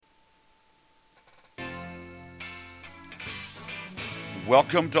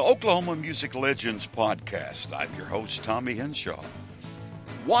Welcome to Oklahoma Music Legends Podcast. I'm your host, Tommy Henshaw.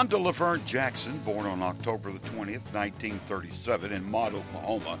 Wanda Jackson, born on October the 20th, 1937 in Mott,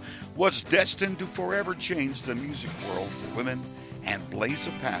 Oklahoma, was destined to forever change the music world for women and blaze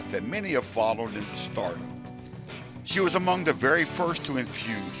a path that many have followed into stardom. She was among the very first to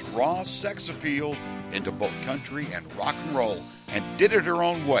infuse raw sex appeal into both country and rock and roll and did it her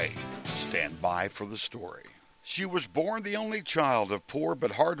own way. Stand by for the story. She was born the only child of poor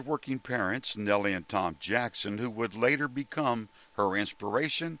but hard-working parents, Nellie and Tom Jackson, who would later become her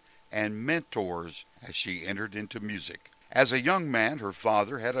inspiration and mentors as she entered into music. As a young man, her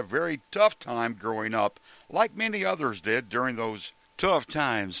father had a very tough time growing up, like many others did during those tough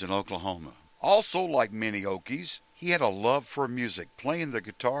times in Oklahoma. Also, like many Okies, he had a love for music, playing the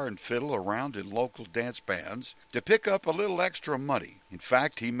guitar and fiddle around in local dance bands to pick up a little extra money. In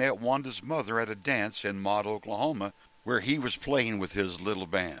fact, he met Wanda's mother at a dance in Mott, Oklahoma, where he was playing with his little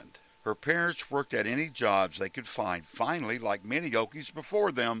band. Her parents worked at any jobs they could find. Finally, like many Okies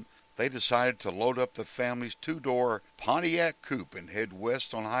before them, they decided to load up the family's two-door Pontiac coupe and head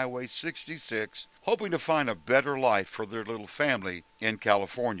west on Highway 66, hoping to find a better life for their little family in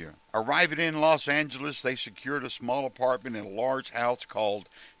California. Arriving in Los Angeles, they secured a small apartment in a large house called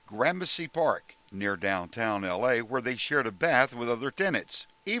Gramercy Park near downtown L.A., where they shared a bath with other tenants.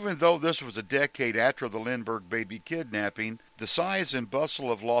 Even though this was a decade after the Lindbergh baby kidnapping, the size and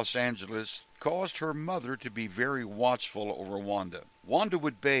bustle of Los Angeles caused her mother to be very watchful over Wanda. Wanda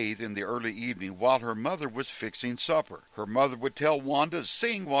would bathe in the early evening while her mother was fixing supper. Her mother would tell Wanda to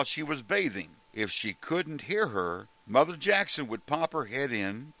sing while she was bathing. If she couldn't hear her, Mother Jackson would pop her head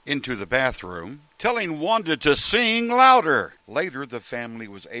into the bathroom, telling Wanda to sing louder. Later, the family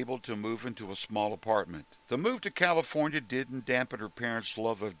was able to move into a small apartment. The move to California didn't dampen her parents'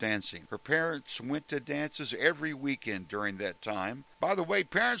 love of dancing. Her parents went to dances every weekend during that time. By the way,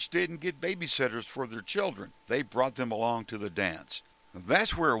 parents didn't get babysitters for their children. They brought them along to the dance.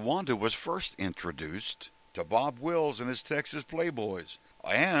 That's where Wanda was first introduced to Bob Wills and his Texas Playboys,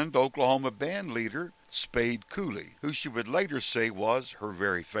 and Oklahoma band leader Spade Cooley, who she would later say was her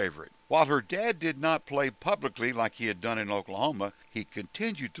very favorite. While her dad did not play publicly like he had done in Oklahoma, he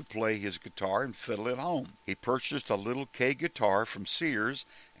continued to play his guitar and fiddle at home. He purchased a little K guitar from Sears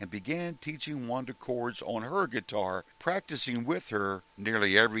and began teaching Wanda chords on her guitar, practicing with her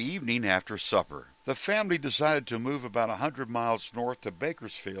nearly every evening after supper. The family decided to move about 100 miles north to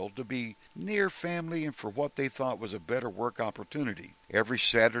Bakersfield to be near family and for what they thought was a better work opportunity. Every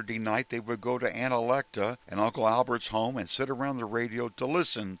Saturday night they would go to Aunt Electa and Uncle Albert's home and sit around the radio to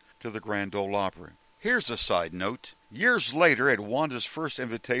listen to the Grand Ole Opry. Here's a side note. Years later, at Wanda's first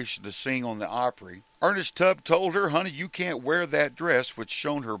invitation to sing on the Opry, Ernest Tubb told her, "Honey, you can't wear that dress," which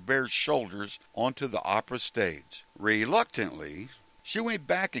showed her bare shoulders, onto the opera stage. Reluctantly, she went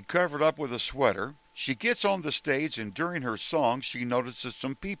back and covered up with a sweater. She gets on the stage, and during her song, she notices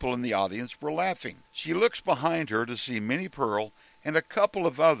some people in the audience were laughing. She looks behind her to see Minnie Pearl and a couple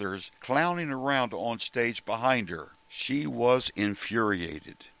of others clowning around on stage behind her. She was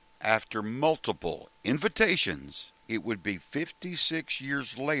infuriated. After multiple invitations, it would be 56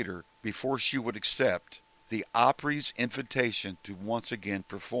 years later before she would accept the Opry's invitation to once again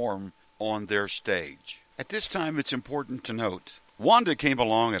perform on their stage. At this time, it's important to note, Wanda came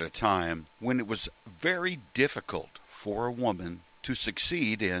along at a time when it was very difficult for a woman to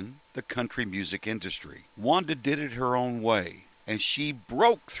succeed in the country music industry. Wanda did it her own way, and she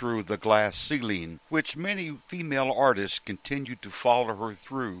broke through the glass ceiling, which many female artists continue to follow her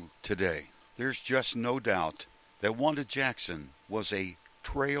through today. There's just no doubt that Wanda Jackson was a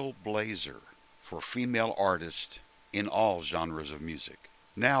trailblazer for female artists in all genres of music.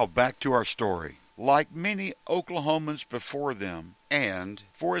 Now back to our story. Like many Oklahomans before them, and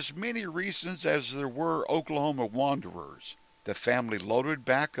for as many reasons as there were Oklahoma wanderers, the family loaded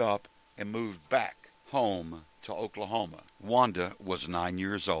back up and moved back home to Oklahoma. Wanda was 9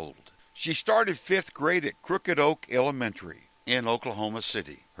 years old. She started 5th grade at Crooked Oak Elementary in Oklahoma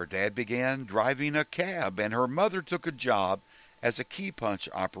City. Her dad began driving a cab, and her mother took a job as a key punch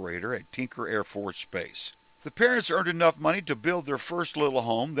operator at Tinker Air Force Base. The parents earned enough money to build their first little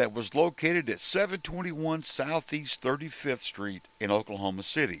home that was located at 721 Southeast 35th Street in Oklahoma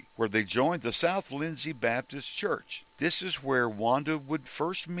City, where they joined the South Lindsay Baptist Church. This is where Wanda would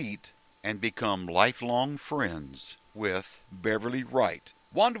first meet and become lifelong friends with Beverly Wright.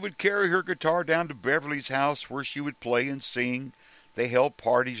 Wanda would carry her guitar down to Beverly's house where she would play and sing. They held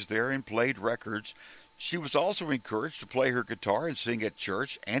parties there and played records. She was also encouraged to play her guitar and sing at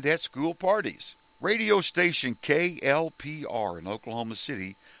church and at school parties. Radio station KLPR in Oklahoma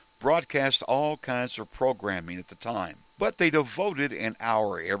City broadcast all kinds of programming at the time. but they devoted an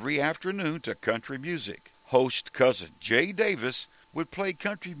hour every afternoon to country music. Host cousin Jay Davis would play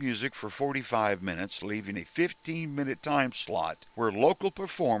country music for 45 minutes, leaving a 15-minute time slot where local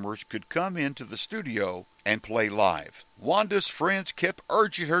performers could come into the studio and play live. Wanda's friends kept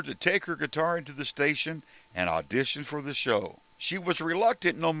urging her to take her guitar into the station and audition for the show. She was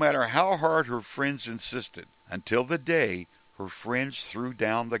reluctant no matter how hard her friends insisted, until the day her friends threw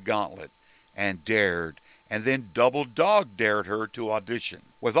down the gauntlet and dared, and then double dog dared her to audition.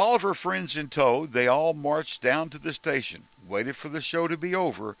 With all of her friends in tow, they all marched down to the station, waited for the show to be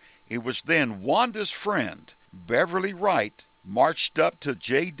over. It was then Wanda's friend, Beverly Wright, marched up to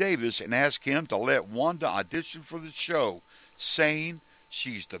Jay Davis and asked him to let Wanda audition for the show, saying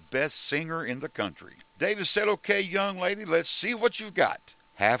she's the best singer in the country. Davis said, "Okay, young lady, let's see what you've got."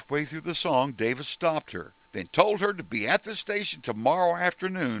 Halfway through the song, Davis stopped her, then told her to be at the station tomorrow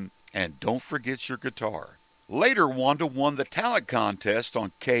afternoon, and don't forget your guitar. Later, Wanda won the talent contest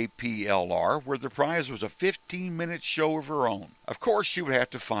on KPLR, where the prize was a 15-minute show of her own. Of course, she would have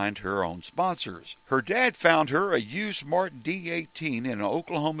to find her own sponsors. Her dad found her a used Martin D18 in an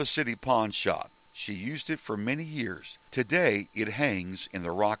Oklahoma City pawn shop. She used it for many years. Today, it hangs in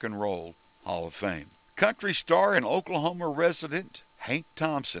the Rock and Roll Hall of Fame. Country star and Oklahoma resident Hank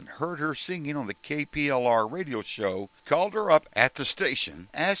Thompson heard her singing on the KPLR radio show, called her up at the station,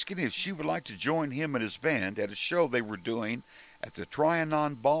 asking if she would like to join him and his band at a show they were doing at the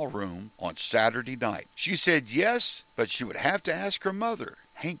Trianon Ballroom on Saturday night. She said yes, but she would have to ask her mother.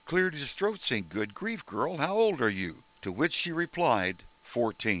 Hank cleared his throat saying, "Good grief, girl, how old are you?" To which she replied,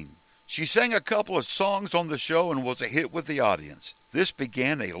 14. She sang a couple of songs on the show and was a hit with the audience. This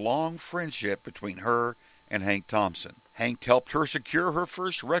began a long friendship between her and Hank Thompson. Hank helped her secure her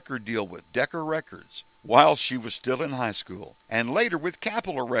first record deal with Decca Records while she was still in high school, and later with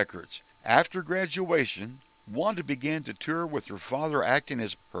Capitol Records. After graduation, Wanda began to tour with her father acting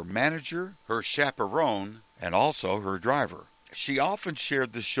as her manager, her chaperone, and also her driver. She often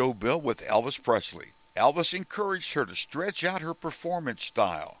shared the show bill with Elvis Presley. Elvis encouraged her to stretch out her performance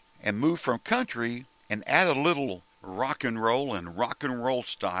style and move from country and add a little rock and roll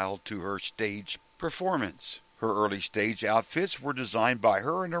style to her stage performance. Her early stage outfits were designed by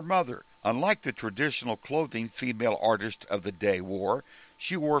her and her mother. Unlike the traditional clothing female artists of the day wore,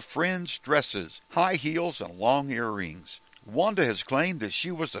 she wore fringe dresses, high heels, and long earrings. Wanda has claimed that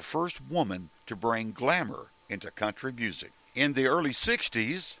she was the first woman to bring glamour into country music. In the early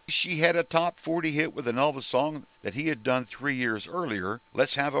 60s, she had a top 40 hit with an Elvis song that he had done 3 years earlier,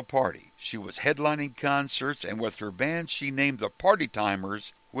 "Let's Have a Party." She was headlining concerts, and with her band she named the Party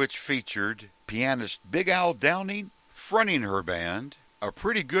Timers, which featured pianist Big Al Downing fronting her band, a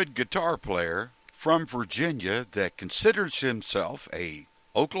pretty good guitar player from Virginia that considers himself a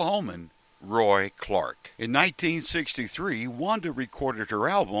Oklahoman, Roy Clark. In 1963, Wanda recorded her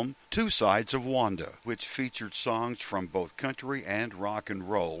album, Two Sides of Wanda, which featured songs from both country and rock and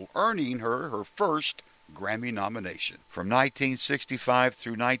roll, earning her her first Grammy nomination. From 1965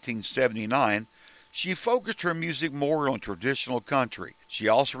 through 1979, she focused her music more on traditional country. She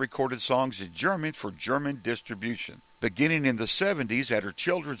also recorded songs in German for German distribution. Beginning in the 70s, at her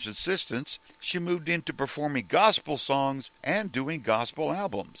children's insistence, she moved into performing gospel songs and doing gospel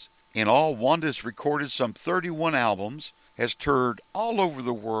albums. In all, Wanda's recorded some 31 albums, has toured all over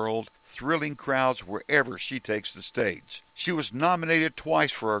the world, thrilling crowds wherever she takes the stage. She was nominated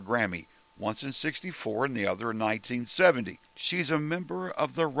twice for a Grammy, once in '64 and the other in 1970. She's a member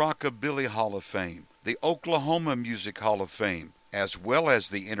of the Rockabilly Hall of Fame, the Oklahoma Music Hall of Fame, as well as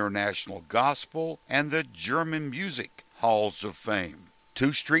the International Gospel and the German Music Halls of Fame.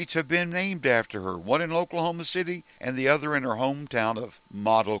 2 streets have been named after her, one in Oklahoma City and the other in her hometown of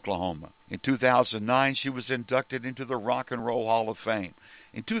Mott, Oklahoma. In 2009, she was inducted into the Rock and Roll Hall of Fame.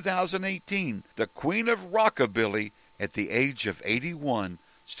 In 2018, the Queen of Rockabilly, at the age of 81,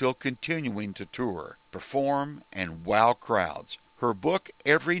 still continuing to tour, perform, and wow crowds. Her book,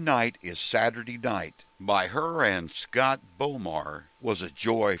 Every Night is Saturday Night, by her and Scott Bomar, was a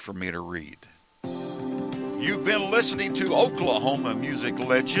joy for me to read. You've been listening to Oklahoma Music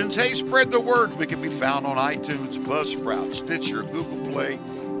Legends. Hey, spread the word. We can be found on iTunes, Buzzsprout, Stitcher, Google Play,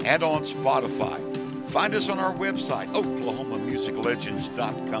 and on Spotify. Find us on our website,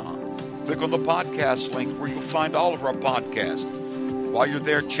 oklahomamusiclegends.com. Click on the podcast link where you'll find all of our podcasts. While you're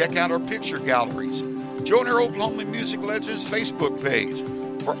there, check out our picture galleries. Join our Oklahoma Music Legends Facebook page.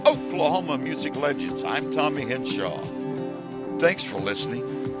 For Oklahoma Music Legends, I'm Tommy Henshaw. Thanks for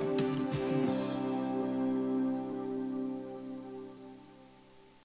listening.